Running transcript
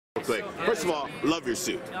Quick. First of all, love your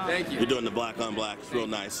suit. Thank you. You're doing the black on black. It's real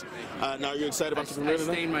nice. Now, are you excited about the premiere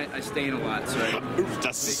today? I stain a lot, so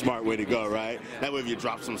that's a smart way to go, right? That way, if you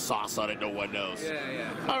drop some sauce on it, no one knows.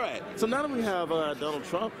 Yeah. All right. So now that we have Donald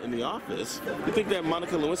Trump in the office, you think that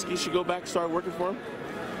Monica Lewinski should go back and start working for him?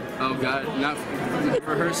 Oh God, not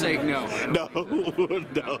for her sake, no. No.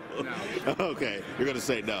 No. Okay, you're gonna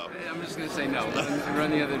say no. I'm just gonna say no.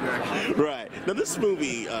 Run the other direction. Right. Now this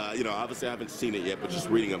movie, obviously I haven't seen it yet, but just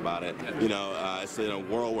reading about it, it's in a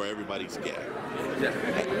world where everybody's gay.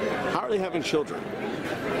 Yeah. How are they having children?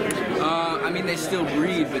 I mean, they still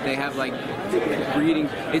breed, but they have like breeding.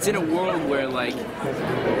 It's in a world where like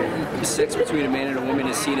sex between a man and a woman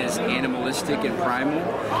is seen as animalistic and primal,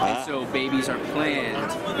 and so babies are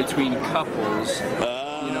planned between couples. You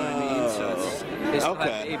know what I mean? So they still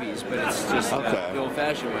have babies, but it's just the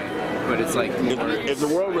old-fashioned way. But it's like more. If the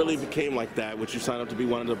world really became like that, would you sign up to be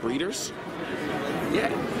one of the breeders? Yeah.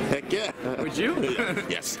 Heck yeah. Would you?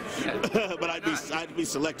 Yes. But I'd be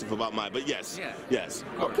selective about mine. But yes. Yeah. Yes.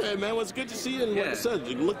 Okay, man. Well, it's good to see you. And like I said,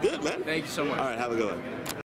 you look good, man. Thank you so much. All right. Have a good one.